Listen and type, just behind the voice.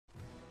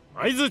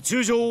会津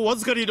中将をわ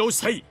ずかに浪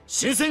したい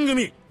新選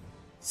組、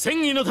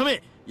戦議のた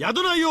め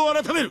宿内を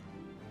改める。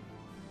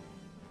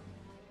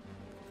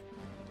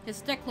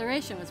 His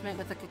declaration was met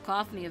with a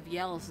cacophony of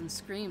yells and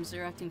screams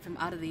erupting from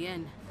out of the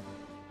inn.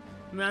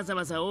 わざ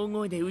わざ大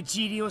声で討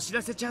ち入りを知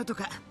らせちゃうと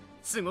か、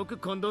すごく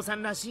近藤さ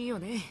んらしいよ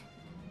ね。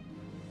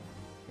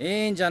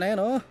いいんじゃねえ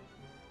の？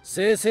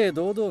正々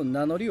堂々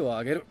名乗りを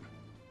上げる。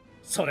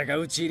それが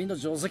討ち入りの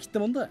定石って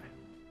もんだ。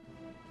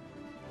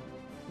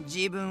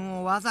自分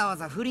をわざわ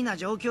ざ不利な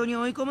状況に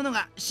追い込むの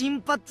が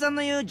新八さん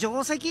の言う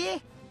定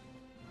石？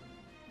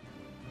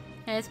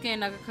 Heisuke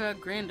and Nagakura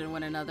grinned at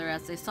one another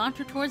as they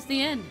sauntered towards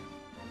the inn.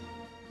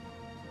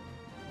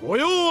 御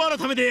用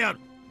改めである。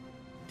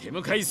手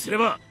向かいすれ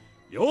ば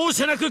容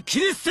赦なく切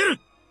り捨てる。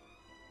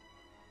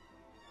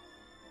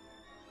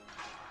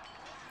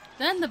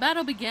 Then the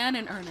battle began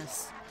in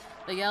earnest.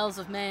 The yells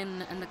of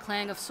men and the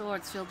clang of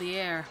swords filled the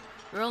air,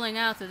 rolling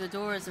out through the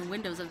doors and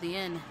windows of the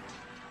inn.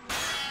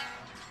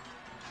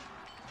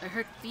 I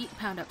heard feet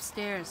pound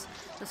upstairs,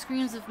 the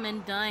screams of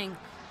men dying,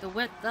 the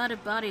wet,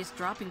 thudded bodies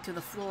dropping to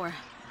the floor.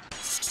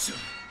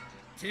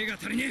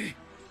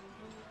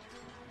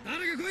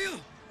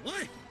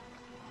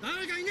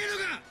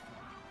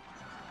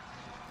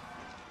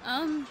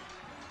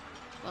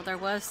 Well, there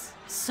was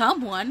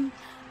someone,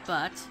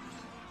 but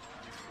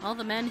all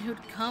the men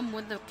who'd come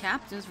with the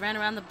captains ran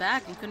around the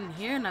back and couldn't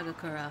hear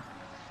Nagakura.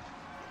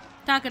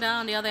 Takeda,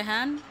 on the other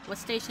hand, was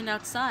stationed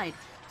outside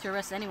to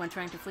arrest anyone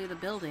trying to flee the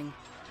building.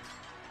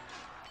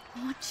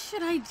 What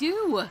should I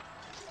do?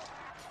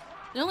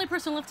 The only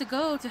person left to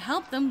go to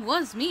help them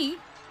was me.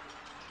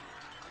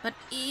 But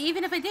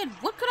even if I did,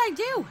 what could I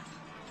do?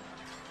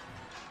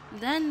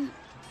 Then,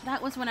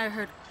 that was when I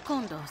heard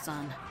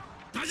Kondo-san.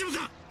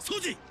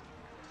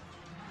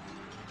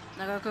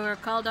 Nagakura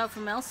called out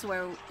from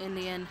elsewhere in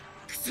the inn.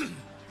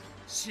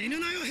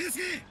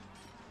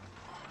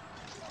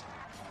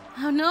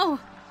 Oh no!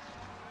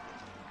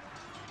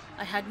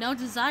 I had no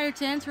desire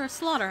to enter a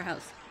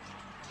slaughterhouse.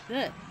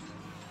 Ugh.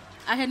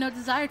 I had no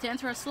desire to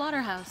enter a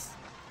slaughterhouse,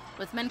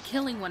 with men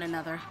killing one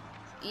another.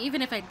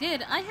 Even if I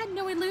did, I had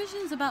no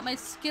illusions about my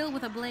skill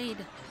with a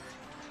blade.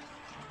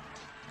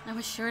 I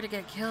was sure to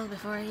get killed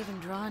before I even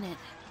drawn it.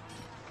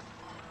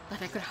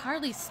 But I could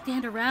hardly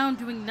stand around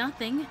doing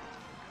nothing.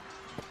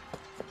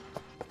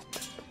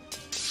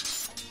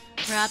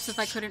 Perhaps if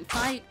I couldn't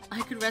fight,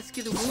 I could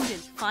rescue the wounded,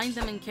 find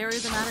them and carry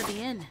them out of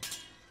the inn.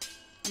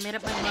 I made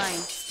up my mind,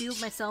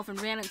 steeled myself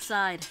and ran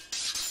inside.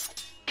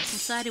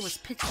 Inside it was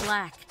pitch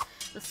black.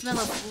 The smell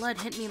of blood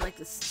hit me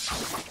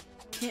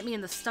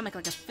in the stomach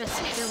like a fist,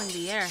 filling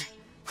the air.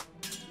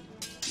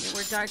 There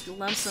were dark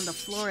lumps on the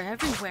floor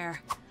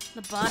everywhere.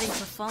 The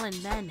bodies of fallen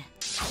men.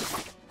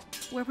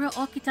 Where were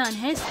Okita and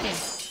Heisuke?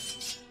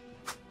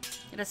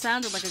 It had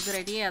sounded like a good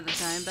idea at the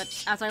time, but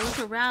as I looked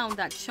around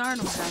that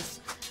charnel house,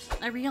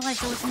 I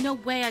realized there was no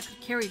way I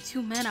could carry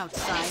two men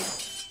outside.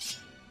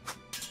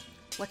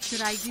 What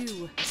should I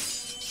do?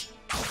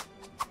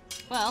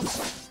 Well,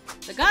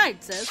 the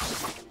guide says,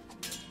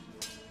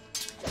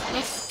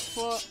 look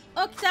for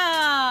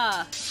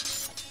Okita!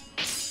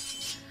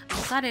 I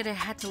decided I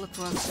had to look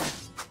for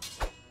Okita.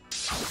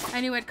 I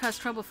knew I'd caused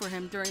trouble for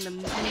him during the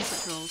mini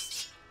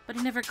patrols, but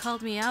he never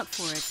called me out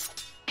for it.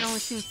 It only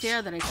seemed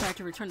fair that I tried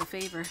to return the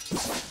favor.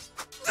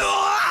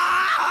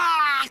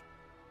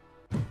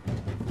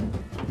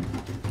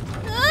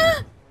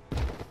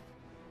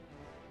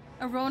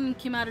 A Ronin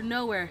came out of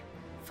nowhere,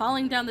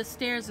 falling down the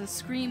stairs and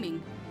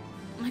screaming.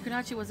 My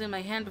Kodachi was in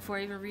my hand before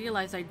I even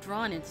realized I'd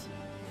drawn it.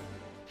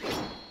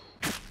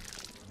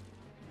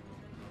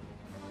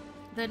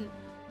 Then,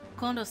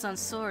 Kondo-san's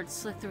sword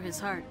slit through his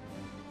heart.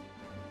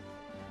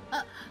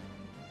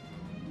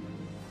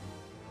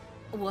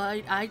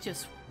 Well, I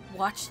just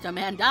watched a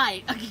man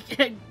die.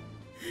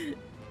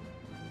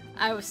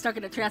 I was stuck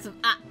in a trance of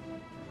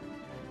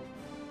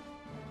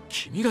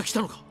君が来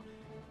たのか。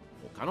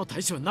他の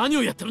大使は何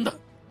をやってるんだ。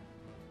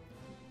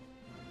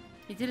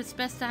 He did his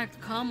best to act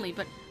calmly,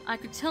 but I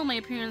could tell my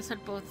appearance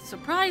had both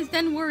surprised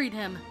and worried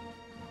him.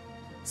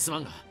 すま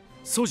んが、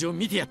掃除を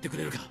見てやってく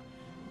れるか。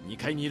2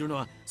階にいるの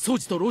は掃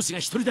除と老子が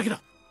1人だけ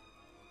だ。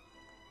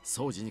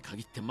掃除に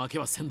限って負け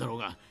はせんだろう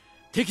が、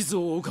手傷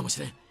を負うかもし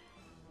れん。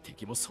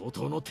敵も相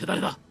当の手だ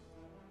れだ。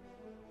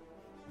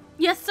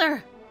Yes,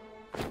 sir.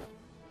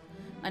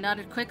 I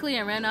nodded quickly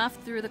and ran off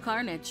through the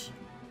carnage.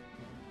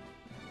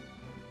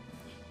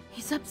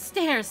 He's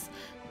upstairs.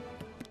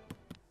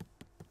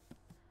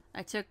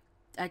 I took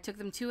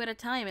them two at a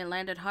time and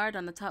landed hard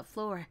on the top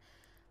floor.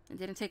 It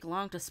didn't take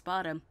long to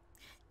spot him.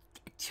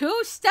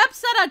 2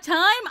 steps at a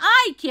time?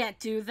 I can't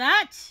do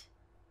that.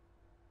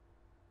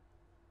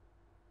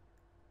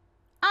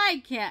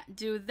 I can't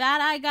do that.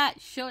 I got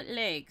short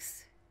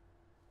legs.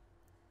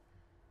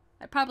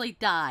 I'd probably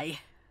die.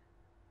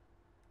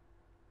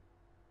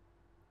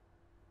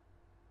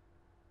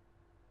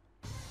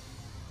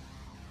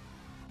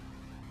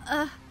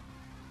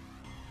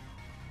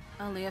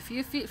 Only a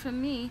few feet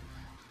from me,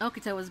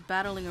 Okita was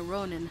battling a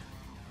Ronin.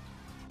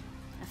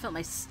 I felt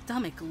my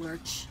stomach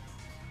lurch.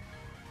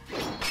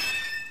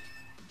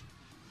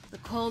 The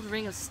cold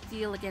ring of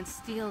steel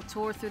against steel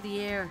tore through the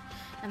air,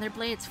 and their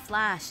blades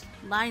flashed,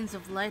 lines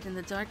of light in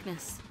the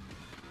darkness.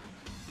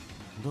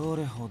 ど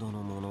れほど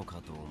のものか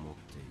と思っ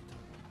ていた。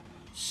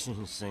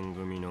新選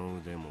組の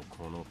腕も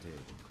この程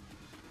度か。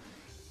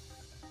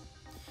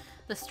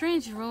The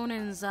strange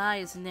Ronin's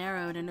eyes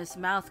narrowed and his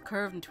mouth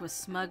curved into a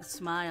smug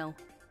smile.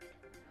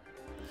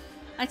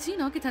 I'd seen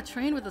Okita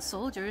train with the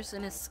soldiers,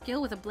 and his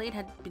skill with a blade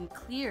had been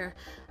clear,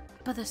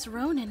 but this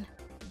Ronin...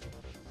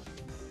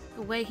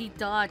 The way he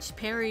dodged,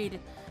 parried,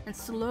 and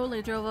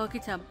slowly drove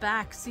Okita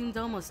back seemed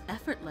almost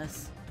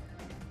effortless.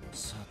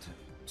 さて、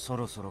そ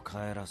ろそろ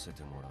帰らせ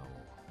てもらお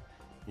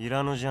う。い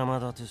らぬ邪魔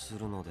立てす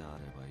るのであ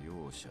れば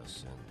容赦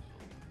せんぞ。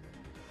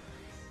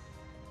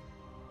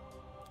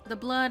The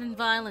blood and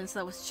violence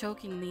that was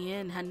choking the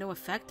inn had no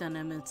effect on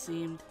him, it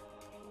seemed.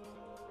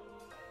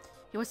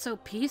 He was so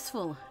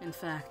peaceful, in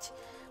fact,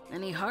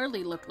 and he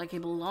hardly looked like he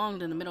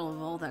belonged in the middle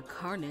of all that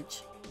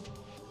carnage.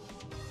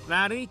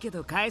 悪いけ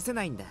ど返せ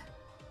ないんだ。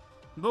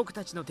僕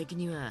たちの敵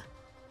には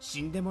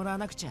死んでもらわ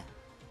なくちゃ。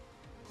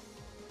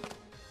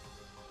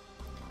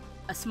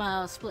A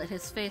smile split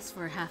his face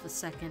for half a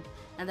second,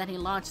 and then he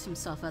launched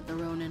himself at the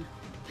Ronin.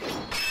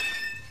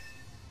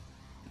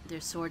 Their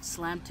swords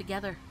slammed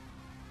together.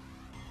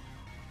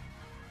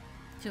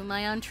 To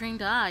my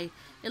untrained eye,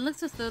 it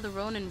looks as though the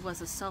Ronin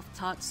was a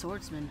self-taught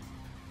swordsman.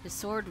 His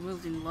sword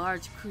moved in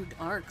large, crude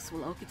arcs,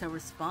 while Okita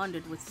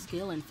responded with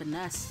skill and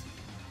finesse.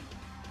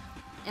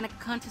 In a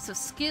contest of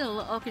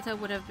skill, Okita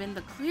would have been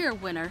the clear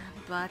winner,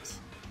 but...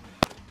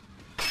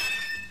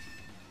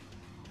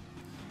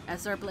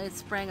 As their blades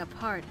sprang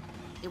apart,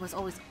 it was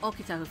always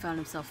Okita who found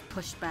himself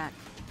pushed back.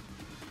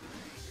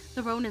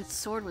 The Ronin's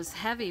sword was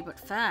heavy but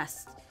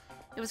fast.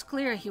 It was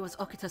clear he was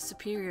Okita's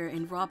superior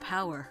in raw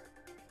power.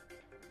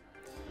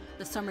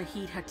 The summer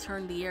heat had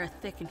turned the air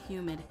thick and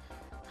humid.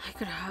 I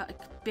could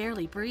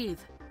barely breathe.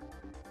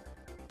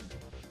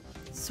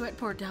 Sweat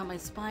poured down my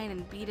spine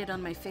and beaded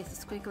on my face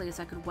as quickly as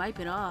I could wipe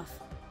it off.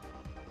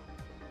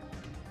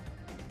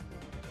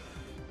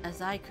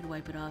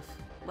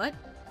 What?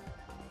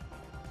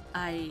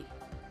 I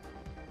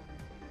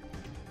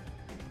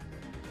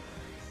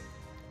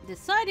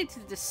decided to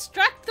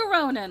distract the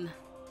Ronin.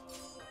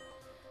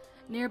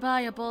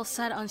 Nearby, a bowl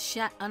sat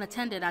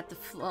unattended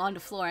on the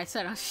floor. I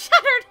said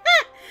unshattered.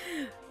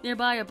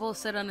 Nearby, a bowl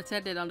sat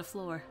unattended on the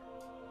floor.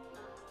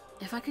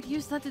 If I could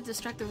use that to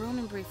distract the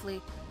Ronin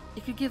briefly,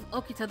 it could give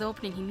Okita the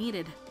opening he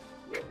needed.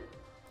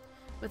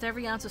 With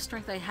every ounce of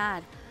strength I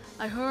had,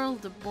 I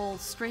hurled the bowl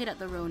straight at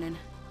the Ronin.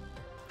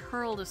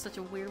 Hurled is such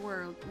a weird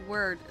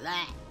word.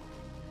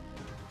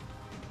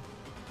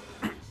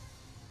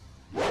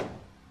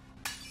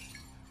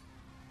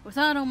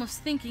 Without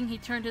almost thinking, he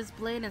turned his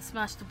blade and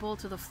smashed the bowl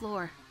to the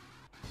floor.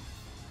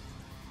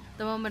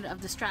 The moment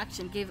of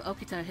distraction gave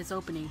Okita his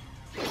opening.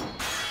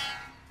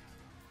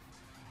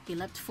 He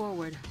leapt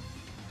forward.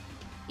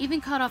 Even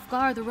caught off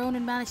guard, the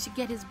Ronin managed to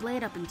get his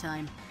blade up in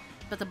time,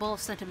 but the bowl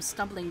sent him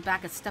stumbling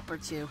back a step or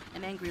two,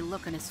 an angry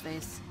look on his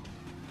face.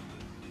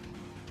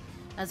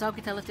 As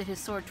Okita lifted his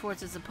sword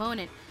towards his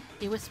opponent,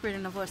 he whispered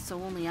in a voice so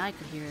only I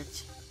could hear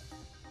it.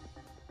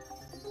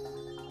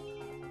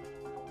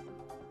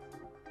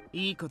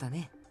 いい子だ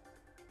ね。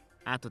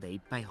後でい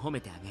っぱい褒め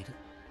てあげる。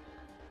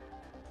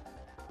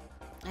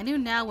I knew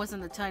now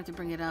wasn't the time to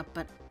bring it up,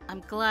 but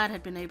I'm glad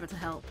I'd been able to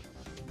help.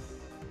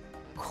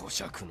 小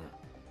尺な。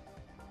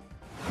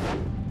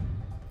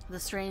The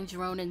strange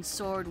Ronin's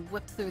sword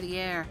whipped through the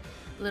air,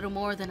 little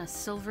more than a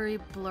silvery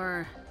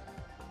blur.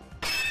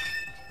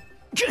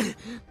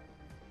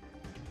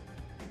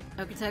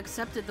 Okita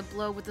accepted the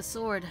blow with the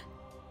sword.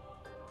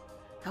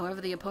 However,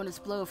 the opponent's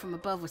blow from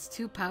above was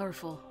too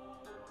powerful.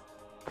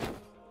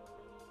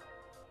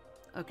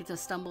 Okita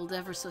stumbled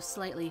ever so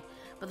slightly,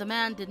 but the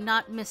man did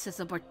not miss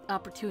his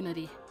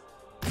opportunity.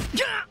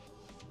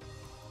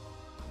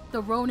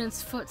 The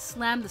Ronin's foot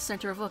slammed the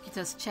center of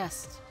Okita's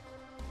chest.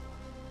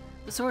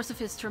 The source of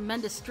his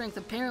tremendous strength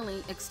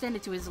apparently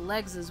extended to his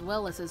legs as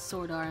well as his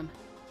sword arm.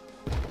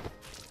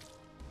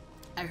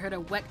 I heard a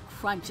wet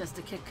crunch as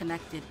the kick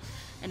connected,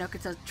 and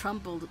Okita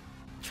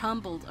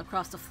trembled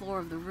across the floor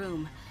of the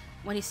room.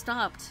 When he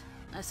stopped,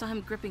 I saw him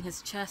gripping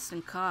his chest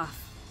and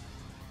cough.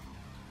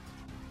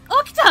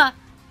 Okita!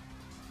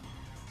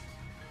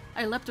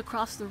 I leapt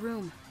across the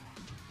room.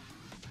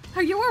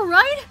 Are you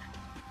alright?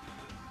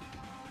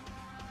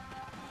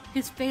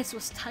 His face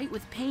was tight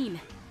with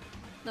pain.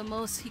 The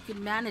most he could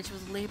manage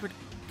was labored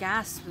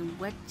gasps and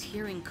wet,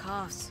 tearing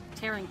coughs.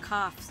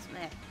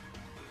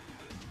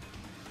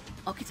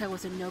 Okita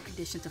was in no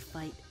condition to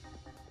fight.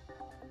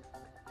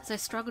 As I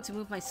struggled to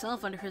move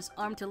myself under his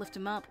arm to lift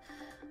him up,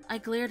 I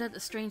glared at the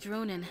strange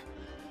Ronin.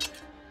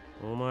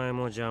 お前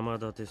も邪魔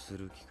立てす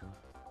る気か。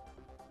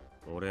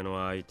俺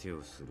の相手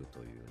をすると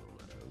いうの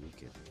なら受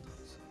けて立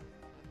つ。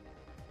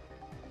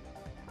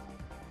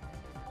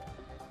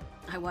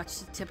I watched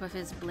the tip of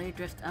his blade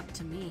drift up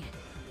to me.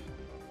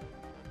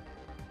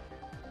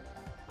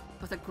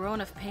 With a groan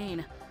of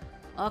pain,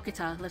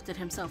 Okita lifted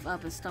himself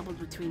up and stumbled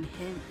between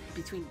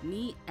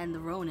me and the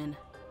Ronin.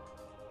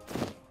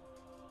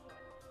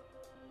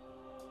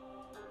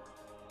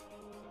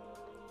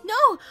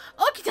 No!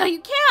 Okita,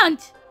 you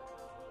can't!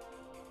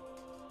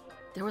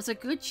 There was a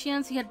good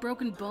chance he had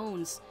broken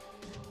bones.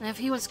 And if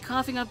he was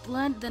coughing up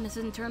blood, then his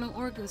internal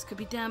organs could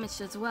be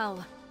damaged as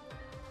well.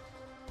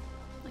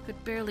 He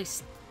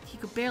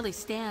could barely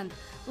stand,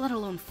 let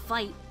alone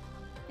fight.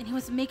 And he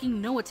was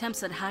making no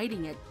attempts at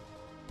hiding it.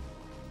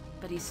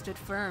 But he stood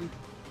firm.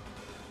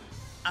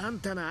 あん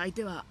たの相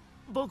手は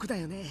僕だ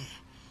よね。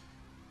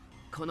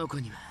この子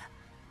には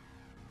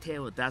手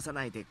を出さ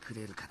ないでく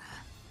れるかな。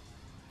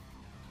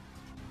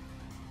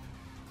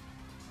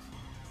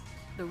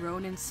The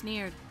Ronin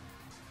sneered.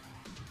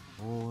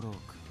 オロク、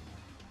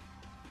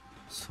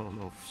そ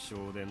の負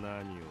傷で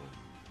何を。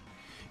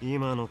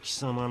今の貴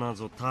様な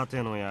ぞ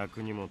盾の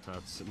役にも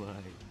立つまい。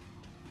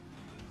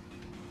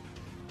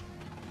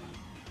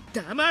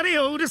黙れ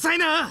よ、うるさい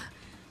な。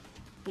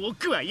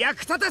僕は役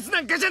立たず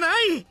なんかじゃな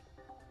い。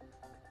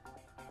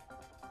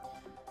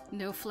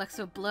No flecks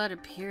of blood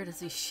appeared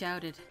as he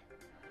shouted.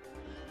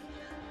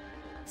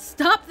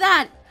 Stop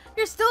that!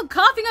 You're still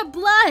coughing up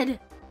blood!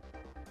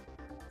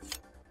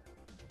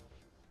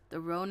 The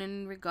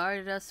Ronin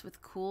regarded us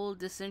with cool,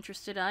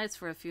 disinterested eyes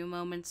for a few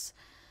moments,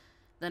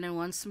 then in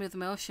one smooth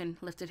motion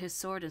lifted his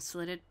sword and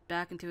slid it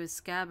back into his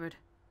scabbard.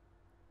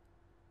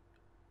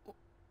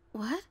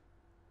 What?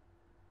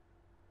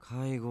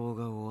 会合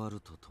が終わる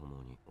とと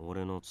もに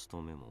俺の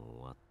務めも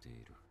終わって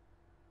いる。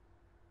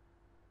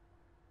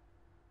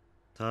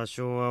多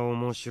少は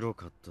面白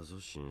かったぞ、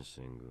新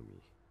選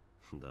組。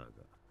だが、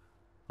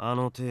あ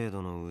の程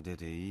度の腕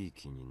でいい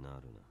気にな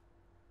るな。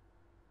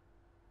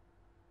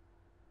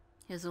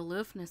His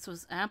aloofness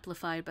was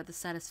amplified by the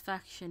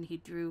satisfaction he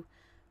drew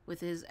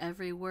with his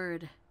every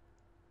word.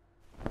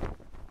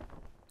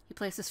 He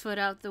placed his foot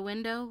out the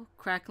window,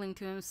 crackling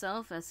to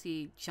himself as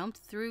he jumped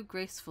through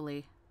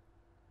gracefully.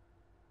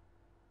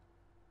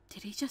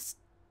 Did he just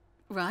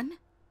run?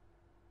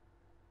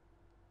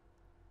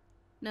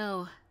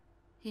 No,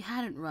 he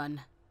hadn't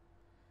run.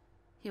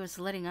 He was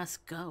letting us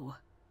go.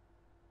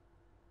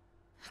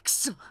 く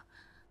そ。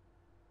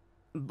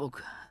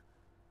僕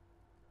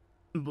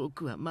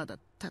はまだ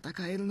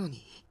戦えるの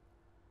に。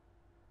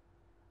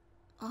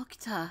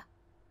Okita.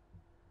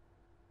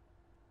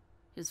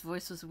 His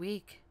voice was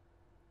weak.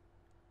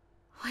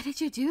 Why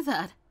did you do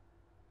that?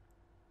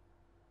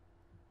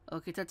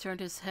 Okita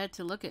turned his head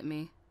to look at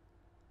me.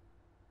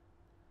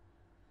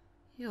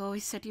 You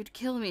always said you'd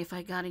kill me if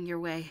I got in your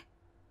way.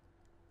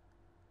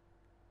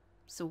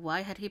 So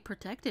why had he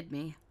protected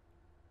me?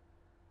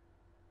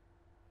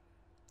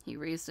 He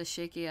raised a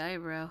shaky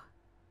eyebrow.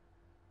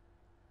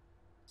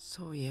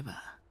 そういえ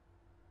ば、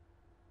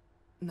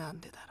な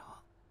んでだろ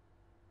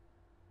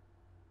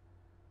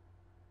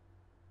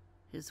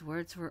う。 His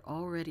words were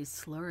already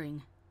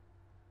slurring.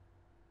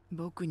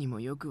 僕に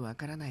もよくわ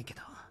からないけ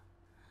ど、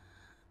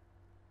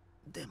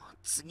でも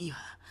次は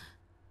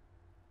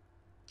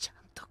ちゃん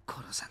と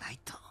殺さない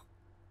と。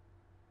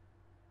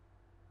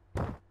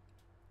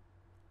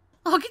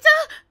Okita!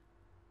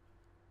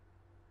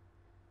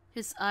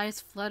 His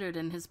eyes fluttered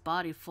and his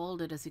body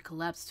folded as he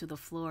collapsed to the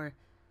floor.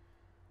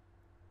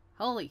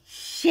 Holy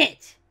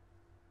shit!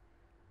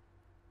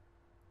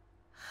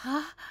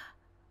 Huh?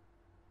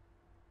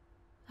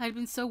 I'd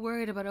been so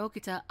worried about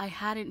Okita, I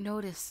hadn't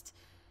noticed.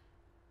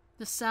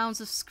 The sounds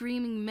of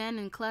screaming men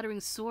and clattering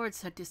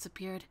swords had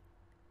disappeared.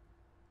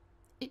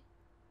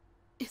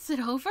 Is it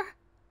over?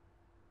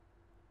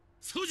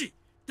 Soji,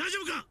 大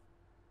丈夫か?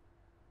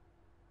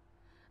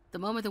 The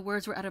moment the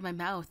words were out of my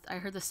mouth, I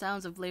heard the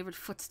sounds of labored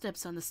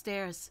footsteps on the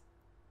stairs.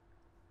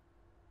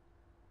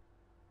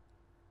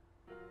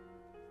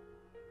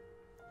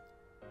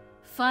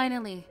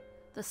 Finally,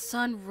 the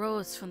sun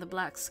rose from the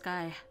black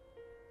sky.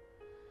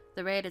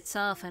 The raid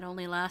itself had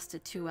only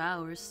lasted 2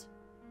 hours.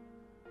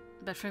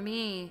 But for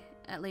me,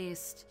 at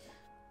least,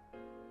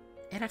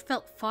 it had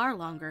felt far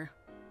longer.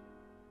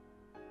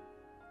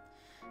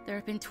 There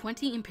had been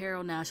 20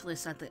 Imperial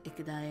nationalists at the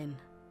Ikeda Inn.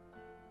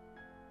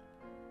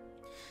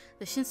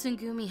 The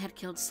Shinsengumi had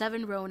killed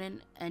 7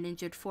 Ronin and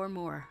injured 4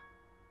 more.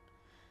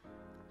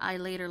 I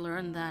later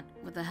learned that,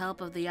 with the help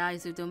of the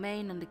Aizu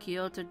Domain and the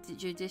Kyoto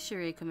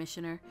Judiciary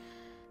Commissioner,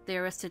 they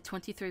arrested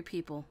 23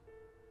 people.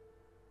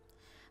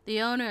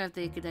 The owner of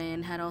the Ikeda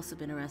Inn had also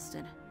been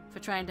arrested, for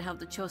trying to help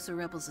the Choso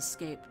rebels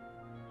escape.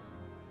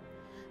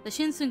 The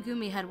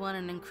Shinsengumi had won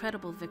an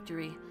incredible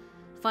victory,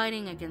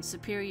 fighting against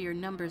superior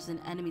numbers in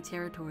enemy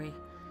territory,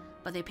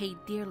 but they paid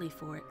dearly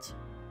for it.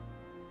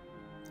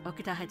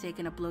 Okita had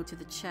taken a blow to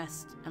the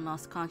chest and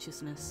lost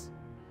consciousness.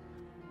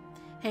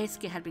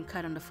 Heisuke had been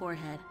cut on the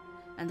forehead,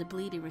 and the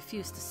bleeding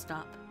refused to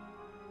stop.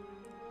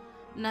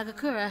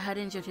 Nagakura had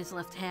injured his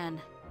left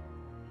hand.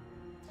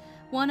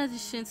 One of the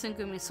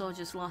Shinsengumi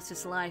soldiers lost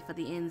his life at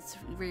the inn's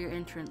rear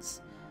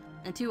entrance,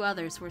 and 2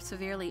 others were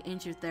severely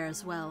injured there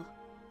as well.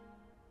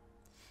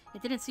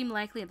 It didn't seem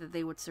likely that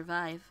they would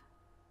survive.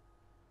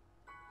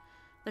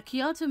 The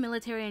Kyoto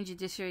Military and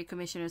Judiciary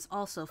Commissioners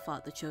also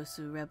fought the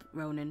Chosu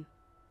Ronin.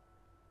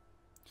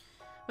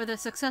 With a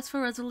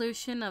successful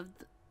resolution of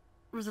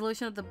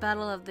the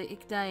Battle of the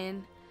Ikeda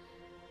Inn,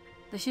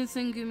 the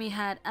Shinsengumi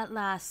had at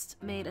last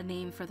made a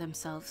name for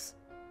themselves.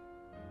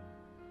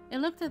 It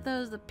looked as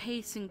though the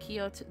peace in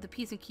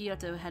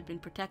Kyoto had been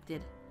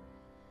protected.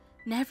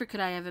 Never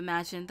could I have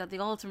imagined that the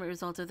ultimate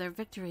result of their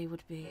victory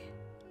would be.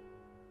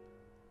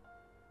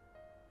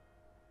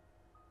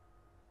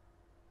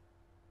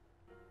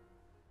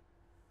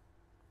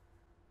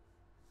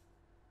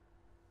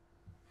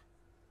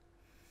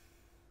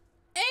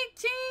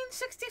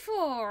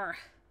 '64.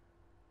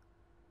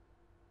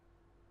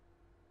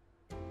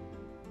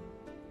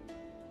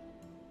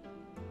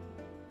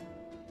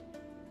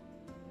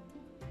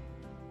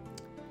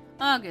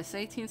 August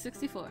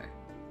 1864.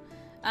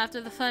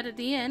 After the fight at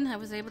the inn, I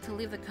was able to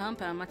leave the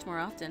compound much more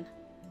often.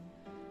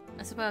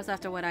 I suppose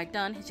after what I'd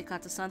done,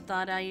 Hijikata-san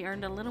thought I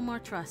earned a little more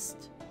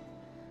trust.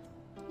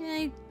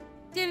 I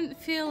didn't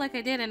feel like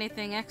I did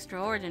anything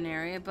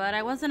extraordinary, but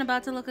I wasn't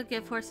about to look a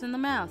gift horse in the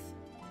mouth.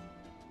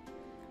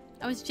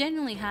 I was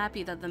genuinely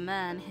happy that the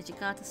man,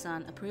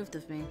 Hijikata-san, approved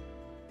of me.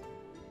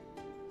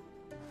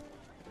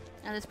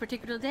 On this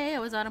particular day, I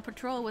was on a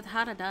patrol with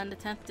Harada in the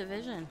 10th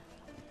Division.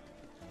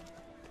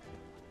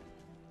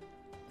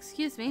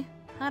 Excuse me,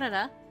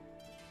 Harada?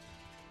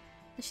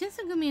 The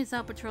Shinsengumi is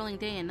out patrolling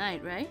day and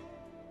night, right?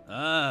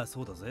 ああ、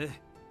そうだぜ。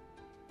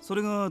そ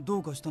れがど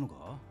うかしたの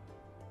か?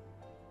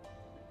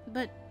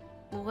 But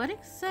what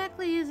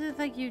exactly is it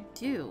that you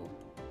do?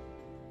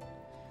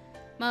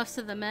 Most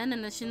of the men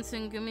in the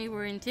Shinsengumi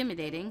were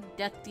intimidating,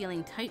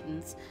 death-dealing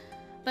titans,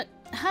 but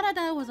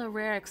Harada was a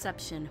rare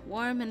exception,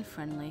 warm and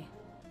friendly.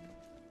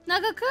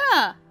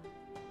 Nagakura!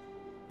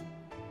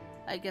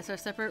 I guess our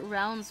separate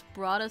rounds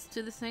brought us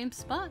to the same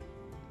spot.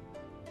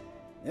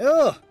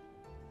 よう、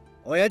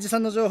親父さ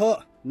んの情報、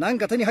なん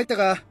か手に入った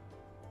か?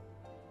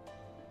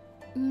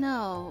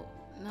 No,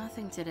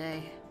 nothing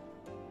today.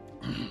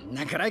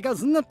 なんかないか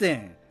すんなっ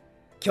て。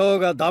今日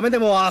がダメで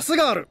も明日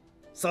がある。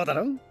そうだ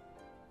ろ?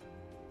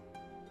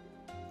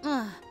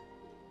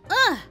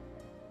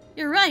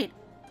 You're right.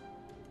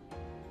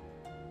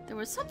 There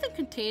was something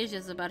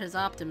contagious about his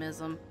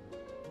optimism.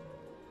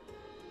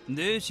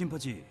 で、新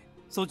八、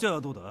そっちは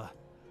どうだ?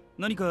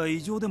 何か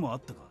異常でもあ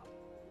ったか?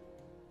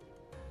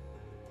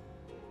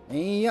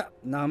 いや、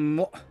なん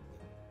も。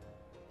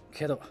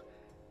けど、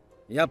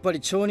やっぱり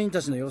町人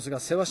たちの様子が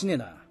せわしねえ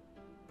な。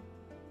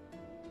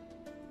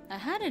I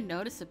hadn't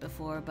noticed it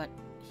before, but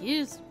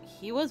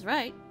he was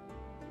right.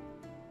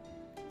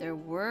 They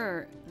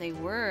were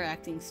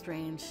acting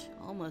strange,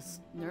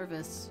 almost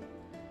nervous.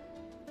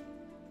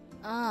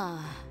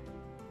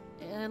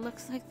 It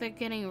looks like they're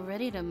getting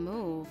ready to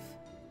move.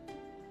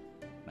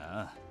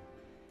 ああ、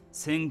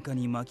戦火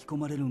に巻き込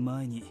まれる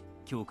前に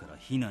今日から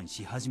避難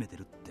し始めて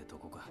るってと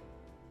こか。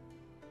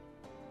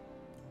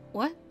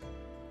What?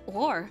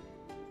 War?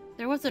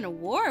 There wasn't a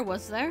war,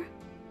 was there?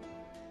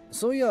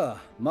 そういや、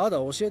まだ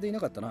教えていな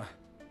かったな。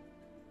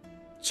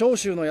長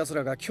州の奴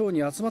らが今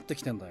日に集まって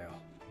きてんだよ。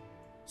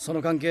そ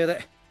の関係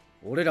で、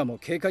俺らも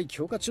警戒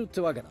強化中っ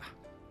てわけだ。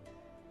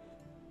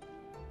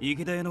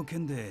池田屋の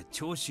件で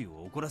長州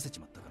を怒らせち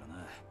まったから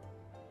な。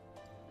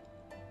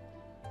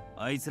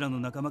あいつらの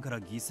仲間から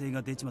犠牲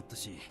が出ちまった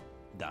し、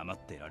黙っ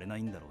てられな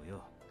いんだろう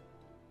よ。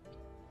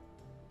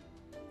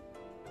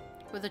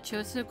Were the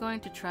Chosu going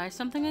to try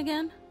something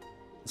again?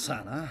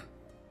 さあな。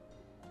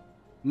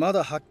ま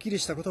だはっきり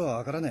したことは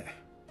わからね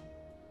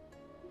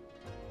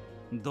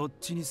え。どっ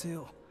ちにせ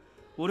よ、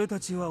俺た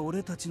ちは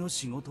俺たちの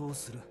仕事を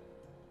する。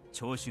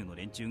長州の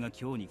連中が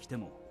今日に来て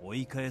も追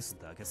い返す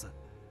だけさ。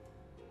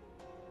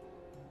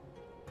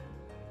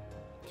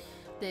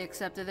They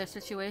accepted their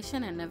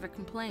situation and never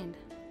complained.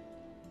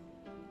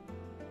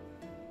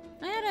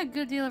 I had a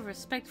good deal of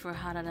respect for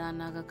Harada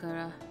and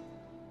Nagakura.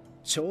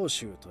 長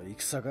州と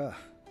戦か。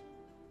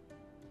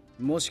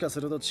もしかす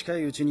ると近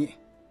いうちに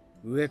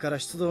上から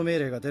出動命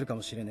令が出るか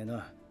もしれねえ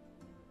な。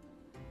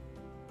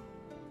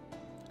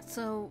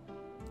So,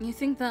 you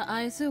think that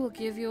Aizu will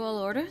give you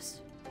all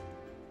orders?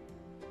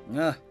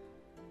 ああ、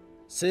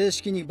正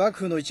式に幕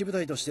府の一部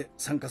隊として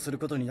参加する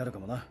ことになるか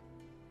もな。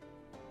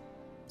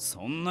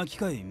そんな機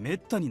会めっ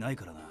たにない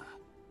からな。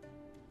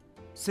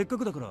せっか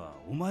くだから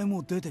お前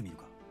も出てみる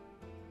か。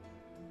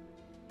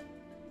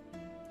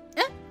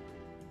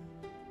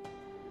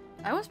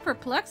I was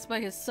perplexed by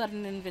his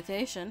sudden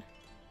invitation.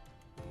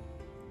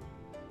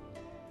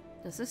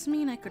 Does this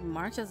mean I could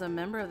march as a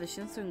member of the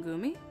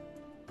Shinsengumi?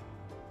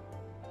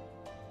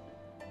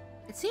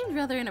 It seemed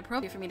rather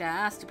inappropriate for me to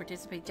ask to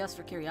participate just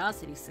for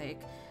curiosity's sake.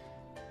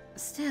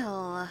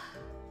 Still,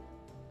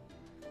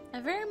 I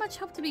very much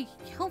hope to be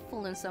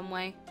helpful in some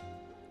way.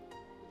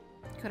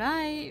 Could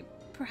I,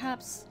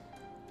 perhaps,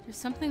 do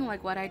something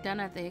like what I'd done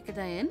at the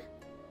Ikeda Inn?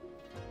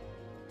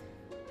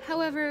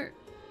 However,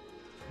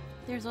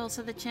 there's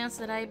also the chance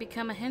that I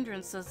become a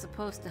hindrance as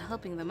opposed to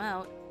helping them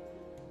out.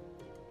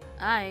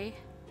 I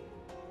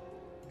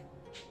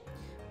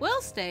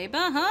will stay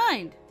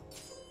behind.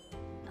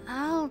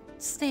 I'll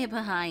stay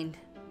behind.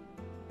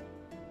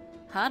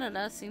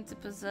 Harada seemed to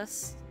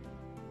possess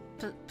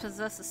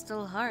a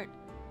still heart,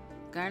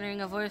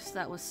 garnering a voice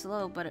that was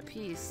slow but at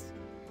peace.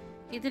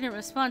 He didn't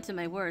respond to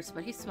my words,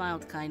 but he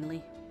smiled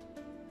kindly.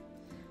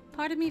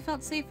 Part of me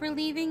felt safer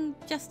leaving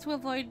just to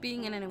avoid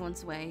being in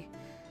anyone's way.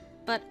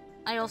 But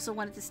I also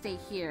wanted to stay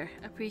here,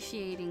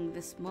 appreciating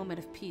this moment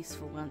of peace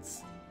for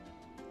once.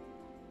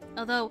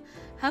 Although,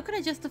 how could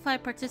I justify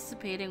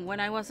participating when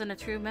I wasn't a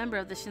true member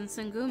of the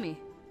Shinsengumi?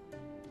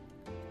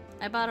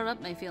 I bottled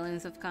up my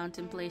feelings of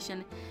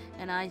contemplation,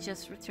 and I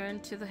just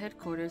returned to the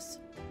headquarters.